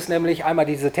Problem ist nämlich einmal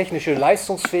diese technische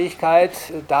Leistungsfähigkeit,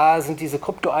 da sind diese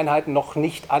Kryptoeinheiten noch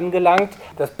nicht angelangt.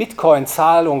 Das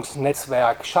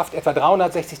Bitcoin-Zahlungsnetzwerk schafft etwa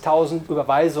 360.000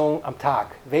 Überweisungen am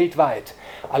Tag, weltweit.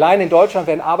 Allein in Deutschland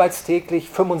werden arbeitstäglich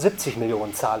 75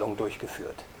 Millionen Zahlungen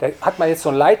durchgeführt. Da hat man jetzt so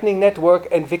ein Lightning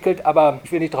Network entwickelt, aber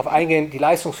ich will nicht darauf eingehen, die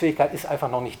Leistungsfähigkeit ist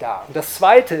einfach noch nicht da. Und das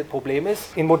zweite Problem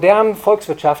ist, in modernen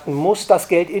Volkswirtschaften muss das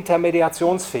Geld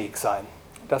intermediationsfähig sein.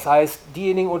 Das heißt,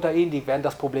 diejenigen unter Ihnen, die werden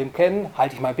das Problem kennen,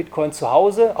 halte ich mein Bitcoin zu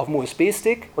Hause auf dem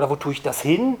USB-Stick oder wo tue ich das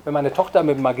hin? Wenn meine Tochter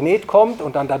mit dem Magnet kommt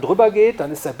und dann da drüber geht,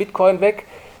 dann ist der Bitcoin weg.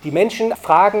 Die Menschen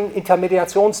fragen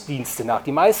Intermediationsdienste nach.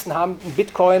 Die meisten haben einen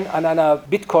Bitcoin an einer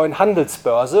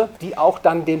Bitcoin-Handelsbörse, die auch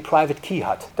dann den Private Key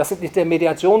hat. Das sind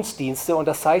Intermediationsdienste und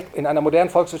das zeigt, in einer modernen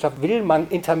Volkswirtschaft will man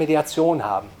Intermediation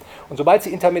haben. Und sobald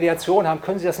Sie Intermediation haben,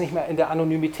 können Sie das nicht mehr in der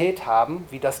Anonymität haben,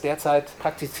 wie das derzeit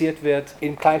praktiziert wird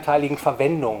in kleinteiligen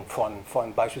Verwendungen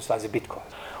von beispielsweise Bitcoin.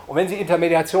 Und wenn Sie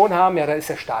Intermediation haben, ja, dann ist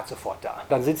der Staat sofort da.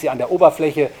 Dann sind Sie an der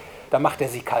Oberfläche, dann macht er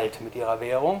Sie kalt mit Ihrer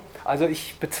Währung. Also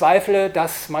ich bezweifle,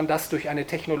 dass man das durch eine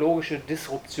technologische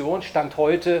Disruption Stand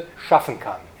heute schaffen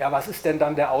kann. Ja, was ist denn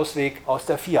dann der Ausweg aus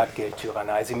der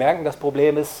Fiat-Geld-Tyrannei? Sie merken, das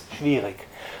Problem ist schwierig.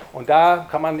 Und da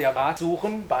kann man ja Rat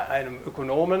suchen bei einem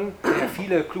Ökonomen, der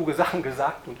viele kluge Sachen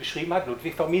gesagt und geschrieben hat,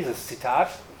 Ludwig von Mises Zitat.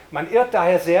 Man irrt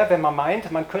daher sehr, wenn man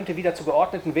meint, man könnte wieder zu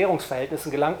geordneten Währungsverhältnissen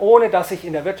gelangen, ohne dass sich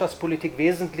in der Wirtschaftspolitik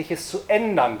Wesentliches zu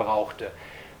ändern brauchte.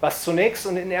 Was zunächst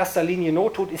und in erster Linie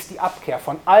Not tut, ist die Abkehr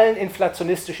von allen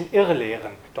inflationistischen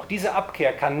Irrlehren. Doch diese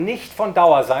Abkehr kann nicht von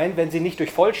Dauer sein, wenn sie nicht durch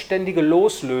vollständige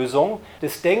Loslösung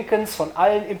des Denkens von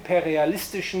allen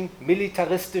imperialistischen,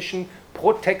 militaristischen,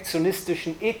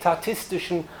 protektionistischen,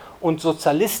 etatistischen und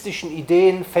sozialistischen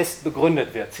Ideen fest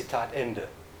begründet wird. Zitat Ende.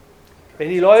 Wenn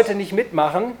die Leute nicht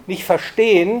mitmachen, nicht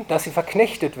verstehen, dass sie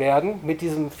verknechtet werden mit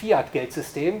diesem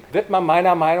Fiat-Geldsystem, wird man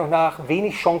meiner Meinung nach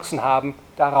wenig Chancen haben,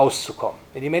 da rauszukommen.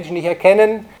 Wenn die Menschen nicht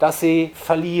erkennen, dass sie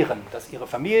verlieren, dass ihre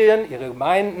Familien, ihre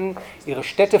Gemeinden, ihre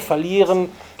Städte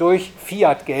verlieren durch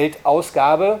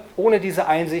Fiat-Geldausgabe, ohne diese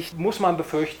Einsicht muss man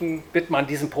befürchten, wird man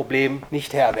diesem Problem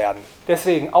nicht Herr werden.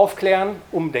 Deswegen aufklären,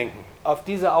 umdenken. Auf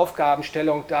diese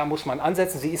Aufgabenstellung, da muss man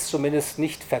ansetzen. Sie ist zumindest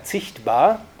nicht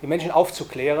verzichtbar, die Menschen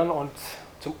aufzuklären und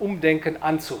zum Umdenken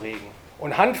anzuregen.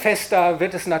 Und handfester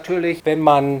wird es natürlich, wenn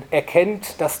man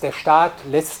erkennt, dass der Staat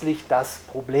letztlich das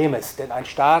Problem ist. Denn ein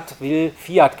Staat will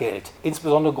Fiat-Geld.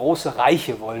 Insbesondere große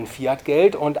Reiche wollen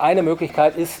Fiat-Geld. Und eine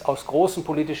Möglichkeit ist, aus großen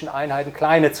politischen Einheiten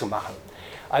kleine zu machen.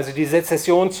 Also die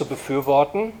Sezession zu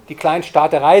befürworten, die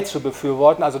Kleinstaaterei zu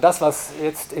befürworten, also das, was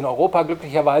jetzt in Europa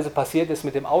glücklicherweise passiert ist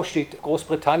mit dem Ausstieg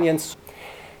Großbritanniens,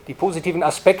 die positiven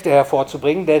Aspekte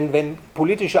hervorzubringen. Denn wenn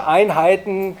politische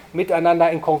Einheiten miteinander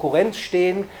in Konkurrenz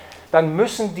stehen, dann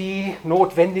müssen die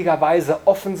notwendigerweise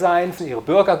offen sein, müssen ihre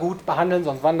Bürger gut behandeln,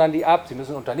 sonst wandern die ab. Sie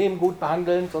müssen Unternehmen gut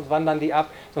behandeln, sonst wandern die ab.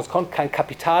 Sonst kommt kein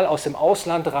Kapital aus dem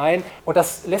Ausland rein. Und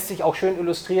das lässt sich auch schön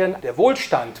illustrieren. Der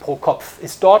Wohlstand pro Kopf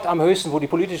ist dort am höchsten, wo die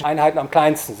politischen Einheiten am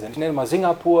kleinsten sind. Ich nenne mal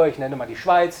Singapur, ich nenne mal die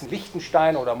Schweiz,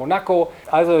 Liechtenstein oder Monaco.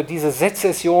 Also diese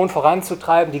Sezession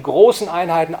voranzutreiben, die großen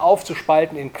Einheiten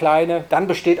aufzuspalten in kleine. Dann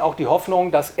besteht auch die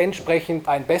Hoffnung, dass entsprechend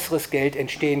ein besseres Geld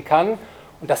entstehen kann.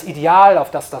 Und das Ideal, auf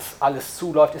das das alles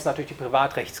zuläuft, ist natürlich die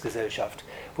Privatrechtsgesellschaft,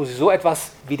 wo sie so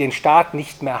etwas wie den Staat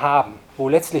nicht mehr haben, wo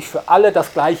letztlich für alle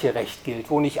das gleiche Recht gilt,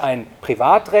 wo nicht ein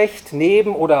Privatrecht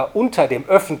neben oder unter dem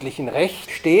öffentlichen Recht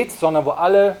steht, sondern wo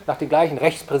alle nach den gleichen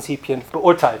Rechtsprinzipien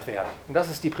beurteilt werden. Und das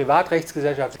ist die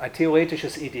Privatrechtsgesellschaft, ein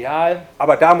theoretisches Ideal,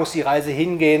 aber da muss die Reise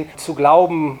hingehen. Zu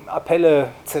glauben, Appelle,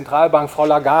 Zentralbank, Frau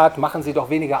Lagarde, machen Sie doch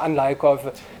weniger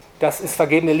Anleihekäufe. Das ist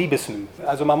vergebene Liebesmüh.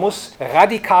 Also man muss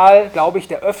radikal, glaube ich,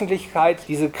 der Öffentlichkeit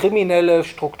diese kriminelle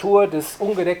Struktur des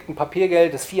ungedeckten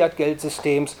Papiergeld, des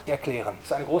Fiat-Geldsystems erklären.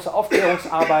 Das ist eine große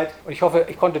Aufklärungsarbeit und ich hoffe,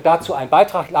 ich konnte dazu einen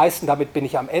Beitrag leisten. Damit bin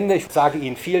ich am Ende. Ich sage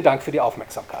Ihnen vielen Dank für die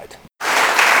Aufmerksamkeit.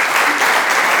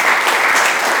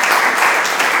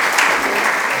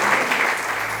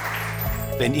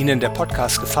 Wenn Ihnen der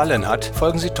Podcast gefallen hat,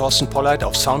 folgen Sie Thorsten Polleit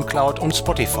auf Soundcloud und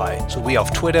Spotify sowie auf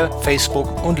Twitter,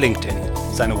 Facebook und LinkedIn.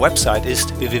 Seine Website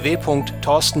ist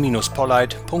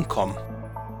www.thorsten-polleit.com.